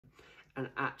and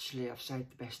actually I've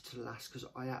saved the best to the last because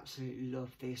I absolutely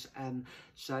love this.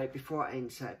 So before I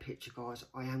insert a picture, guys,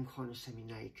 I am kind of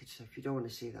semi-naked, so if you don't want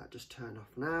to see that, just turn off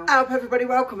now. Hello everybody,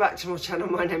 welcome back to my channel.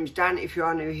 My name's Dan. If you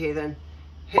are new here, then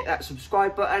hit that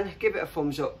subscribe button, give it a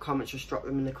thumbs up, comments, just drop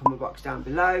them in the comment box down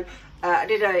below. I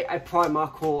did a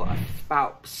Primark haul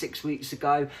about 6 weeks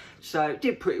ago, so it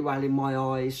did pretty well in my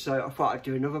eyes, so I thought I'd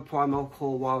do another Primark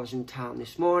haul while I was in town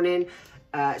this morning.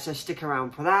 So stick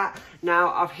around for that.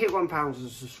 Now, I've hit 1,000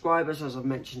 subscribers, as I've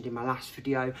mentioned in my last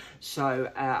video,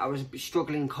 so I was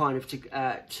struggling kind of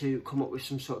to come up with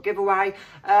some sort of giveaway.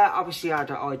 Obviously, I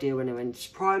had an idea when I went to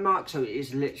Primark, so it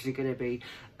is literally going to be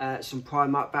some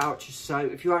Primark vouchers. So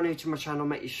if you are new to my channel,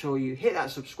 make sure you hit that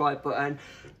subscribe button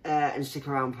and stick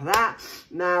around for that.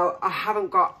 Now, I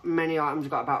haven't got many items.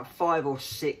 I've got about 5 or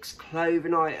 6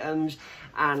 clothing items,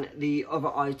 and the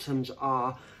other items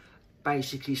are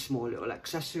basically small little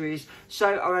accessories. So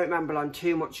I won't ramble on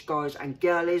too much, guys and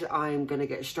girlies. I am going to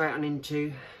get straight on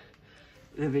into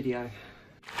the video.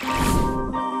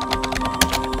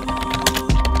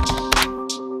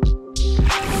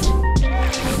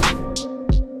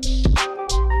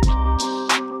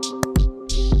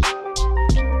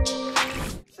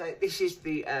 This is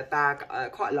the bag,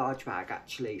 quite a large bag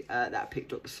actually, that I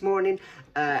picked up this morning,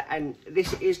 and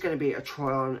this is going to be a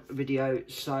try-on video.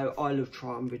 So I love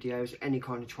try-on videos, any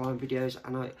kind of try-on videos,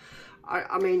 and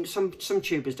I mean some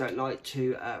tubers don't like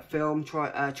to film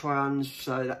try-ons,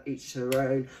 so that each their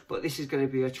own, but this is going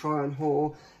to be a try-on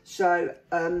haul. So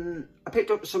I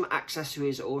picked up some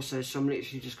accessories also, so I'm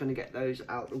literally just going to get those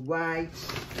out the way.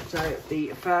 So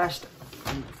the first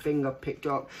thing I've picked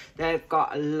up, they've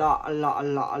got a lot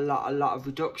of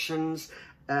reductions,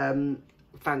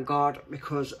 thank God,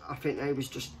 because I think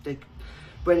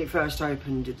when it first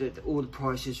opened, all the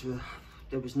prices were,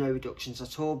 there was no reductions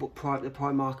at all, but the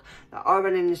Primark that I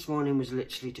went in this morning was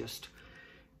literally just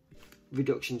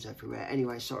reductions everywhere.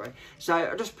 Anyway, sorry. So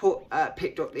I just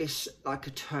picked up this like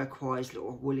a turquoise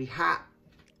little woolly hat,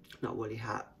 not woolly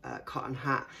hat, cotton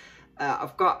hat.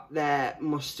 I've got their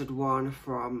mustard one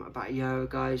from about a year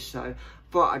ago, so I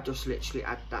thought I'd just literally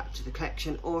add that to the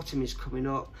collection. Autumn is coming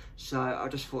up, so I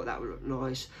just thought that would look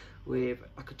nice with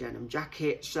like a denim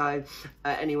jacket. So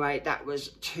anyway, that was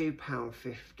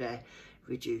 £2.50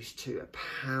 reduced to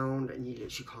 £1, and you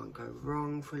literally can't go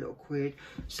wrong for a little quid.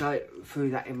 So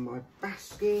threw that in my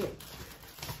basket.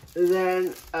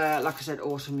 Then like I said,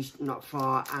 Autumn is not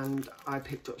far, and I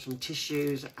picked up some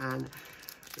tissues, and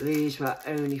these were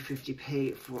only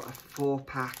 50p for a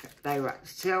 4-pack. They were at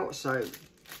the till, so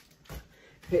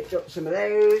picked up some of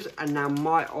those, and now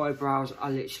my eyebrows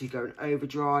are literally going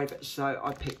overdrive. So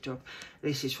I picked up,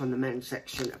 this is from the men's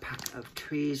section, a pack of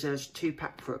tweezers,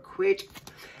 2-pack for £1,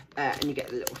 and you get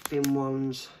the little thin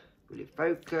ones. Will it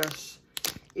focus?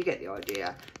 You get the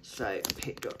idea. So I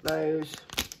picked up those,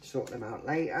 sort them out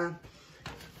later.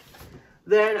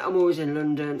 Then I'm always in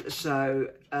London, so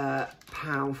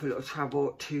 £1 for a little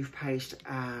travel, toothpaste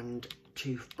and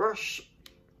toothbrush.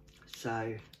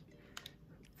 So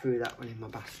threw that one in my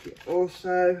basket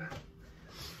also.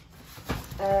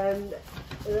 And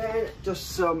then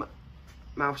just some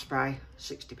mouth spray,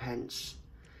 60p.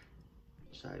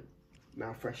 So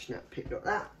mouth freshener, picked up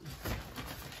that.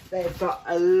 They've got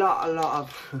a lot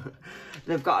of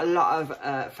they've got a lot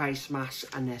of face masks,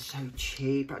 and they're so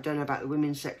cheap. I don't know about the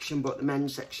women's section, but the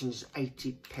men's section's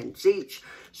 80p each.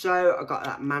 So I got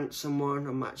that Manson one.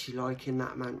 I'm actually liking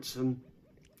that Manson,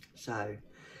 so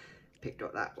picked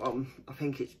up that one.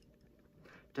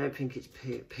 Don't think it's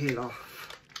peel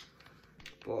off,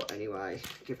 but anyway,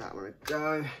 give that one a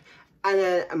go. And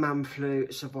then a man flu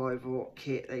survival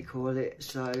kit, they call it.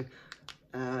 So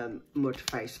mud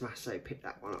face mask, so pick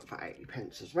that one up for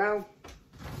 80p as well.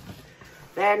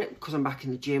 Then, because I'm back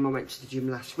in the gym, I went to the gym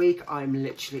last week, I'm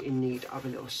literally in need of a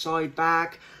little side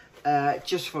bag,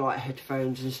 just for like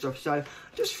headphones and stuff. So I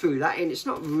just threw that in. It's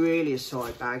not really a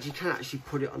side bag, you can actually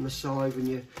put it on the side when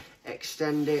you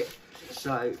extend it.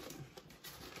 So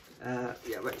yeah,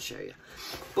 I won't show you,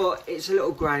 but it's a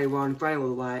little grey one, grey all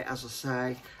the way, as I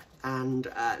say.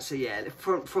 And so yeah, the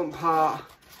front part,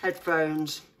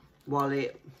 headphones,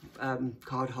 wallet,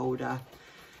 card holder,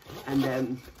 and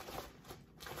then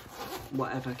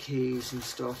whatever keys and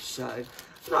stuff. So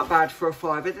not bad for a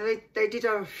 £5. They did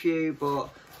have a few, but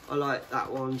I like that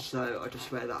one, so I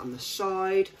just wear that on the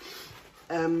side.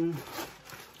 That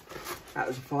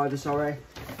was a £5, sorry.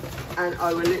 And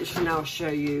I will literally now show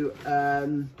you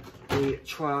the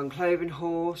try-on clothing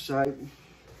haul. So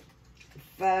the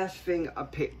first thing I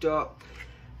picked up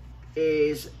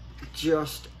is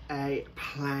just a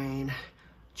plain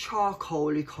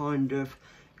charcoaly kind of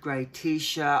grey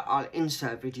t-shirt. I'll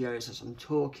insert videos as I'm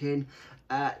talking.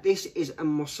 This is a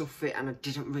muscle fit, and I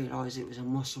didn't realise it was a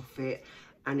muscle fit,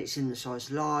 and it's in the size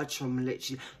large, so I'm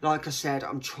literally, like I said,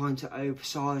 I'm trying to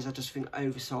oversize. I just think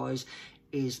oversize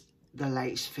is the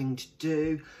latest thing to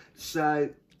do. So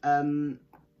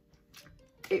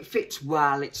it fits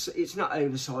well. It's not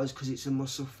oversized because it's a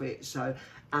muscle fit. So,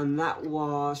 and that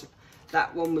one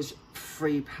was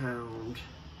 £3.50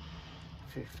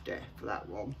 for that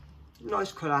one.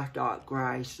 Nice colour, dark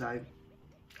grey, so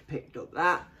picked up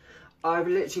that. I've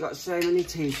literally got so many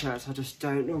t-shirts, I just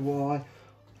don't know why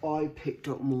I picked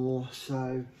up more.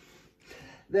 So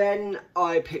then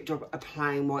I picked up a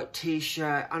plain white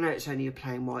t-shirt. I know it's only a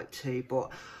plain white tee, but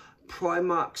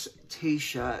Primark's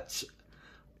t-shirts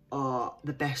are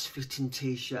the best fitting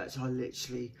t-shirts I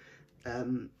literally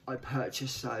I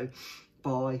purchased. So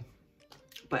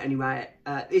but anyway,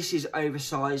 this is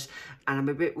oversized, and I'm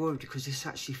a bit worried because this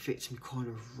actually fits me kind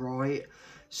of right.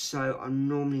 So I'm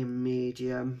normally a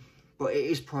medium, but it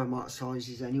is Primark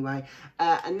sizes anyway.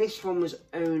 And this one was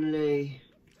only,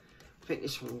 I think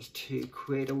this one was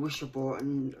 £2. I wish I bought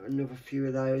another few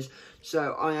of those.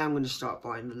 So I am going to start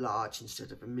buying the large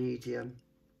instead of a medium.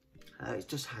 It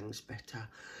just hangs better.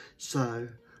 So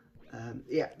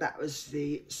yeah, that was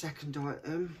the second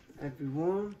item,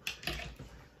 everyone.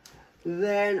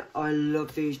 Then I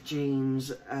love these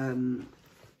jeans. I've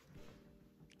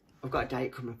got a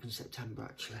date coming up in September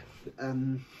actually.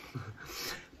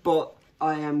 But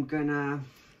I am gonna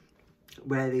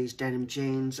wear these denim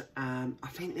jeans. I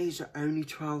think these are only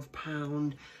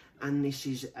 £12, and this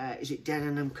is it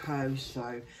Denim & Co.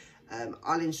 So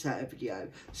I'll insert a video.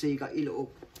 So you got your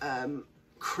little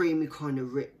creamy kind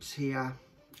of rips here.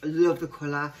 I love the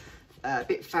colour. A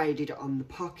bit faded on the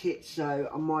pocket, so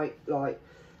I might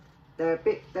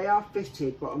they are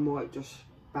fitted, but I might just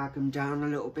bag them down a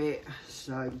little bit.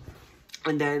 So,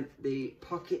 and then the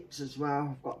pockets as well,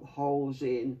 I've got the holes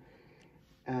in,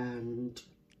 and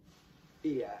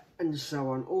yeah, and so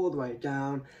on all the way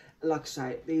down. Like I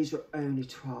say, these are only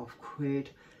 £12.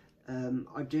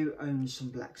 I do own some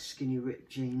black skinny ripped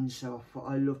jeans, so I thought,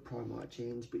 I love Primark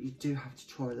jeans, but you do have to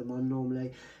try them on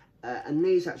normally. And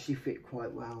these actually fit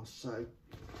quite well, so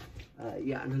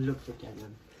yeah, and I love the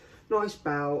denim. Nice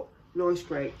belt, nice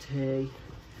great tee,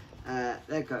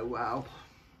 they go well.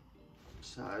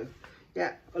 So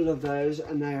yeah, I love those,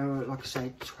 and they are, like I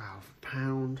say,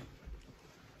 £12.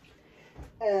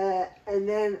 And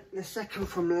then the second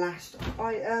from last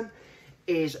item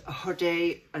is a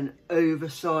hoodie, an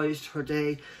oversized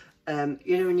hoodie.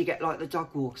 You know when you get like the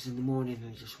dog walkers in the morning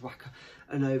and just whack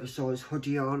an oversized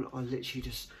hoodie on? I literally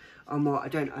just, I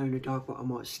don't own a dog, but I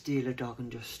might steal a dog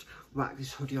and just whack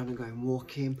this hoodie on and go and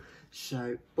walk him.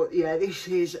 So, but yeah, this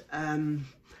is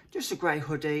just a grey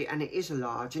hoodie, and it is a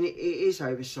large, and it is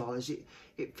oversized.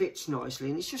 It fits nicely,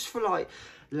 and it's just for like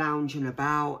lounging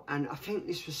about. And I think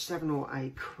this was £7 or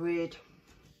 £8.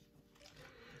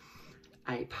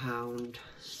 £8.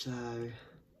 So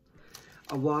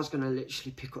I was going to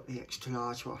literally pick up the extra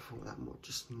large, but I thought that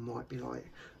might be like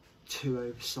too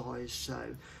oversized.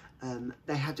 So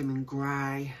they had them in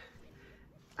grey,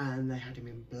 and they had them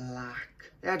in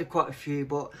black. They had quite a few,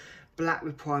 but black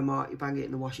with Primark, you bang it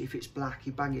in the wash. If it's black,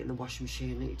 you bang it in the washing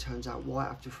machine, and it turns out white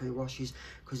after 3 washes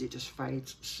because it just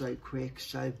fades so quick.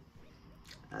 So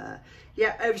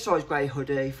yeah, oversized grey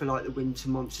hoodie for like the winter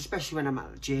months, especially when I'm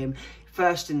at the gym.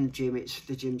 First in the gym,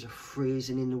 the gyms are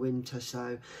freezing in the winter,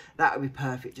 so that would be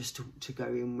perfect just to go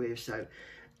in with. So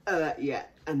yeah,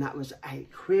 and that was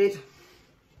 £8.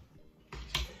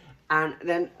 And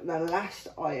then the last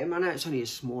item, I know it's only a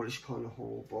smallish kind of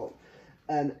haul, but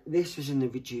this was in the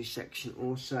reduced section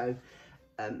also.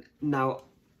 Now,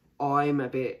 I'm a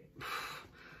bit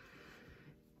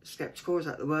sceptical, is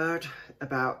that the word,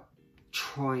 about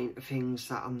trying things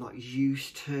that I'm not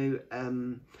used to.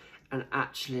 And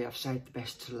actually, I've saved the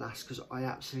best to the last because I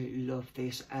absolutely love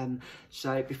this.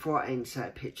 So before I insert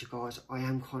a picture, guys, I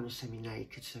am kind of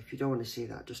semi-naked. So if you don't want to see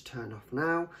that, just turn off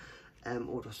now,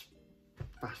 or just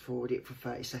fast forward it for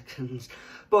 30 seconds.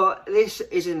 But this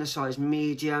is in the size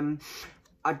medium.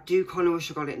 I do kind of wish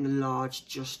I got it in the large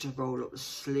just to roll up the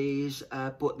sleeves,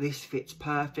 but this fits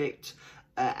perfect.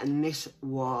 And this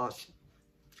was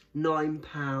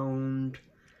 £9.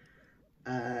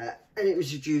 And it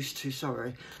was reduced to,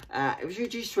 it was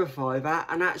reduced to a £5,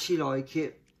 and I actually like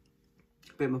it.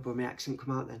 A bit of my bummy accent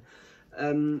come out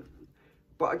then.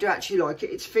 But I do actually like it.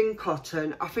 It's thin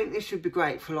cotton. I think this would be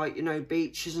great for, like, you know,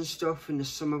 beaches and stuff in the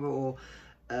summer, or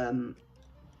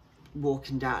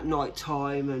walking down at night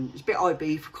time, and it's a bit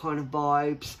IB for kind of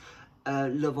vibes,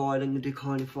 Love Island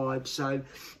kind of vibes. So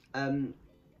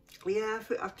yeah,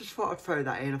 I just thought I'd throw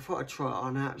that in. I thought I'd try it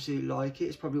on. I absolutely like it.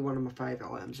 It's probably one of my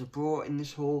favourite items I brought in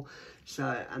this haul.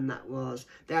 So, and that was,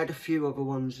 they had a few other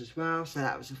ones as well. So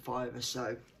that was a £5,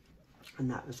 so,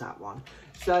 and that was that one.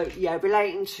 So yeah,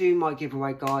 relating to my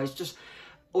giveaway, guys, just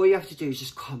all you have to do is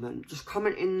just comment. Just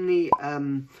comment in the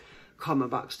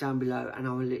comment box down below, and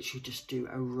I will literally just do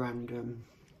a random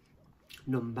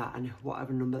number, and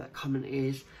whatever number that comment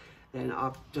is, then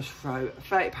I'll just throw a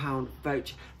 £30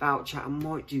 voucher. I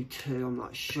might do 2, I'm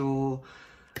not sure.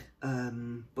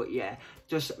 But yeah,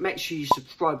 just make sure you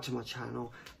subscribe to my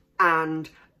channel and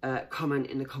comment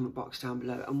in the comment box down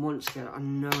below. And once again, I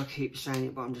know I keep saying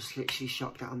it, but I'm just literally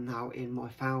shocked that I'm now in my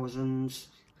thousands.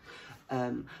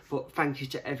 But thank you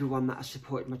to everyone that has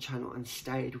supported my channel and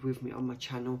stayed with me on my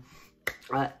channel.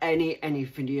 Any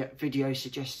video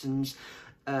suggestions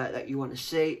that you want to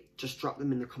see, just drop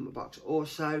them in the comment box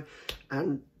also.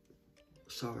 And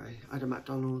sorry, I had a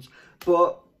McDonald's.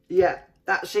 But yeah,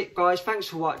 that's it, guys. Thanks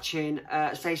for watching.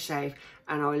 Stay safe,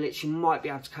 and I literally might be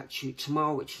able to catch you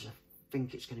tomorrow, which is, I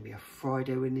think it's going to be a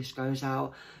Friday when this goes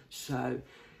out. So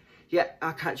yeah,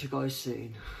 I'll catch you guys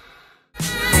soon.